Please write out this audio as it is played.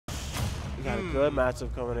We got a good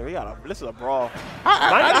matchup coming in. This is a brawl.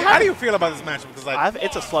 How do you feel about this matchup? Because like,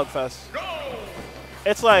 it's a slugfest.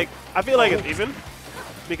 It's like, I feel like it's even.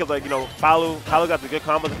 Because, like, you know, Palu got the good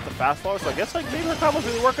combos with the fast forward, so I guess, like, maybe her combo's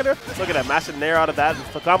really working there. Look at that, massive nair out of that.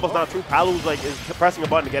 If the combo's not true, Palu's, like, is pressing a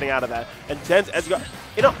button and getting out of that. And Jen's Edgar,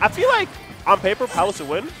 you know, I feel like, on paper, Palu should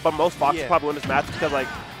win, but most Foxes probably win this match because, like,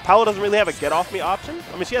 Palu doesn't really have a get-off-me option.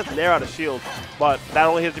 I mean, she has nair out of shield, but that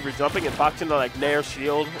only hits if you're jumping, and Fox can, like, nair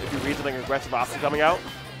shield if you read something aggressive option coming out.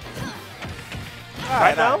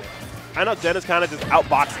 Right now, I know Jen is kind of just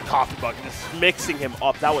outboxing coffeebug and just mixing him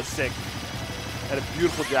up. That was sick. And a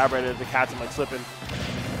beautiful jab right into the catch him like slipping.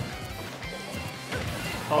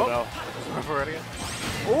 Oh no.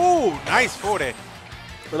 Ooh, nice 40.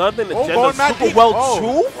 Another thing that Jen does super well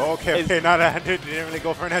too. Okay, no, that didn't really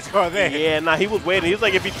go for an edge guard there. Yeah, nah, he was waiting. He was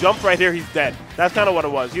like, if he jumped right here, he's dead. That's kind of what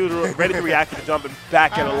it was. He was ready to react to the jump and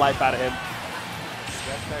back get a life out of him.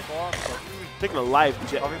 Taking a life.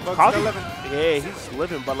 Yeah, he's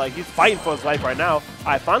living, but like he's fighting for his life right now. All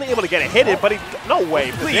right, finally able to get it hit, but he no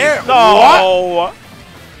way, please, no.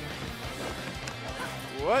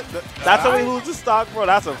 What? That's how we lose the stock, bro.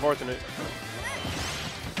 That's unfortunate.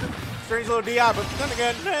 Strange little DI, but then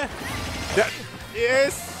again,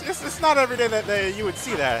 it's not every day that you would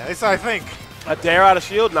see that. It's, I think. A dare out of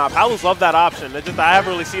shield? Nah, Palus love that option. It's just I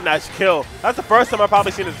haven't really seen that kill. That's the first time I've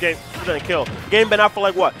probably seen this game kill. Game been out for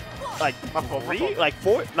like what? Like 3? Like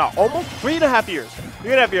 4? No, almost 3.5 years.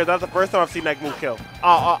 3.5 years. That's the first time I've seen that move kill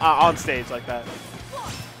on stage like that.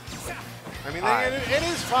 I mean, it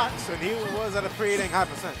is Fox, and he was at a pretty high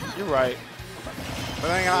percent. You're right. But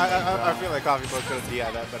then I feel like coffeebug could have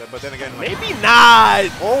DI'd that better. But then again, like, maybe not.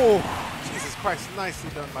 Oh, Jesus Christ! Nicely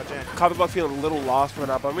done by Jen. coffeebug feeling a little lost right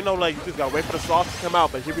now, but we know like you just gotta wait for the sauce to come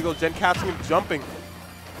out. But here we go, Jen catching him jumping.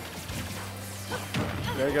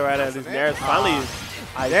 There you go, right at these nairs. Finally.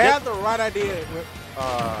 They had the right idea with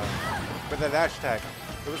the dash attack.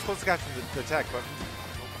 It was close to catching the attack, but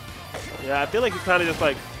yeah, I feel like he's kind of just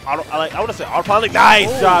like I want to say autopilot.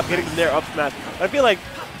 Nice job getting the nair up smash. I feel like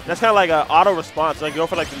that's kind of like an auto response. Like you go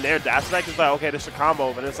for like the nair dash attack, it's like okay, this is a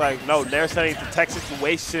combo, but it's like no, nair setting to tech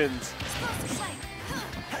situations.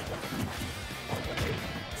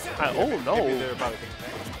 Oh no.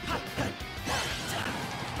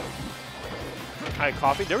 All right,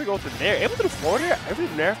 Coffee. There we go with the nair. Able to do forward air. Able to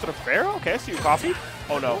do nair after the Pharaoh. Okay, I see you, Coffee.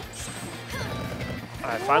 Oh no. All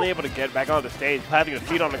right, finally able to get back on the stage. Having your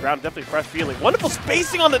feet on the ground, definitely fresh feeling. Wonderful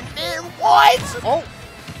spacing on the nair. What? Oh,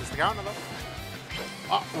 is the counter though?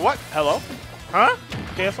 What? Hello? Huh?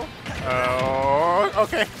 Cancel? Oh,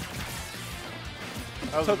 okay.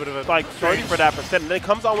 That was a bit of a like 30 for that percent, and then it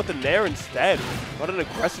comes on with the nair instead. What an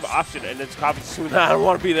aggressive option, and it's Coffee soon. I don't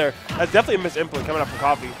want to be there. That's definitely a missed input coming up from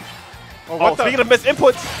Coffee. Oh, speaking of missed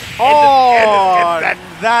inputs.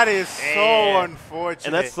 That is so unfortunate.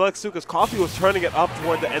 And that sucks too, because Coffee was turning it up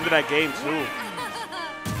toward the end of that game too.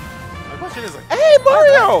 My question is like, hey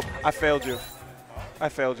Mario! I failed you. I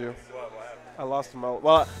failed you. I lost him out.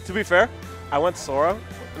 Well, to be fair, I went Sora,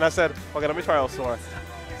 and I said, okay, let me try out Sora.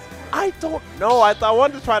 I don't know. I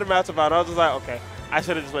wanted to try the matchup out. I was just like, okay, I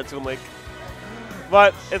should have just went Toon Link.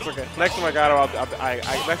 But it's okay. Next time I got it,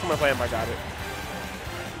 next time I play him, I got it.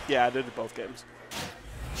 Yeah, I did it both games.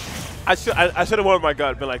 I should have won my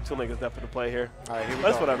gut, been like Toon Link is definitely the play here. All right, here we go.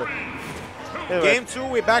 That's whatever. Anyway. Game 2,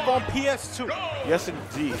 we're back on PS2. Yes,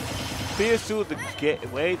 indeed. PS2 is the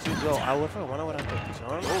way to go. I wonder what I think.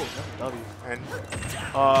 John. Oh, that's a W.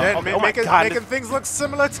 And making things look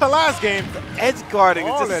similar to last game. Edge guarding.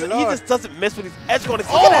 He just doesn't miss when he's edge guarding.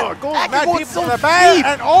 Look at that. Goes that deep so the back.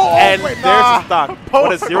 And there's the stock.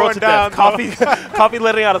 What a 0 to death. Coffee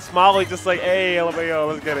letting out a smile. He's just like, hey,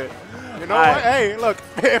 let's get it. You know what? Hey, look.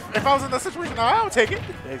 If I was in that situation, I would take it.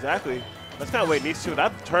 Exactly. That's kind of what it needs to.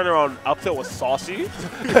 That turnaround up tilt was saucy.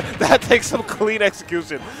 That takes some clean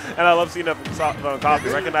execution. And I love seeing that from Coffee,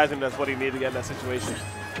 recognizing that's what he needed to get in that situation.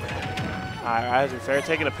 All right, as fair,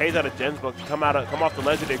 taking a page out of Jen's book to come off the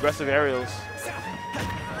ledge of the aggressive aerials.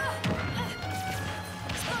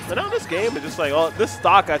 But now this game is just like, this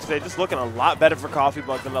stock, I'd say, just looking a lot better for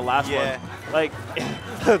coffeebug than the last one. Like,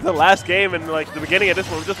 the last game and like the beginning of this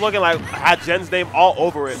one was just looking like had Jen's name all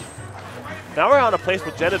over it. Now we're on a place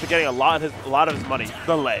where Jen is getting a lot of his money,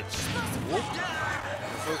 the ledge. So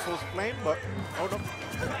it's supposed to flame, but hold up.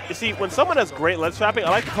 You see, when someone has great ledge trapping, I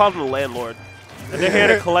like to call them the landlord. And they're here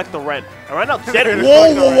to collect the rent. And right now, Jen,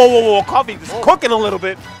 whoa, Coffee just cooking a little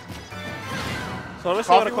bit. So let me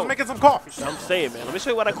show you what I call making some coffee. I'm saying, man. Let me show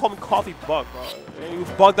you what I call coffee bug, bro. You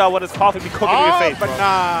bugged out what his coffee be cooking in your face, but bro.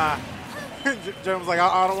 Nah. Jen was like,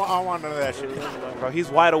 I don't want none of that shit. Bro, he's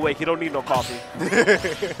wide awake. He don't need no coffee.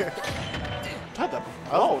 tried to.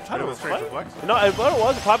 Tried to straight reflect. deflection. No, what it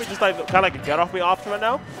was probably just like kind of like a get off me option right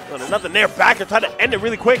now. No, there's nothing there. Back and trying to end it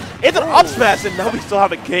really quick. It's an up smash, and now we still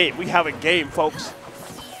have a game. We have a game, folks.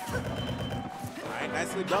 All right,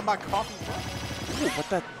 nicely done by Coffee. Ooh, but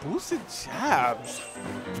that boosted jabs.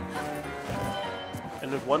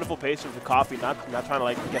 And there's wonderful patience with Coffee, not trying to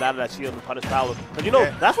like get out of that shield and punish Palu. But you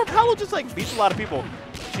know, that's where Palu just like beats a lot of people.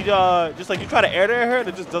 She just like you try to air dare her and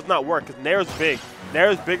it just does not work because Nair's big.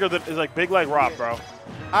 Nair's bigger than is like big like Rob, bro.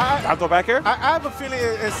 I'll go back here. I have a feeling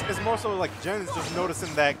it's more so like Jen's just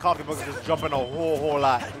noticing that Coffeebug is just jumping a whole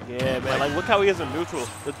lot. Yeah, man. Like look how he is in neutral.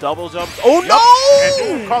 The double jumps. Oh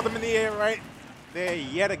no! And caught him in the air right there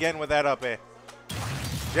yet again with that up air.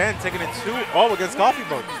 Jen taking it 2-0 against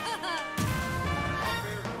Coffeebug.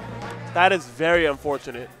 That is very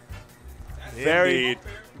unfortunate. Indeed.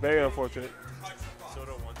 Very unfortunate.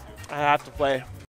 I have to play.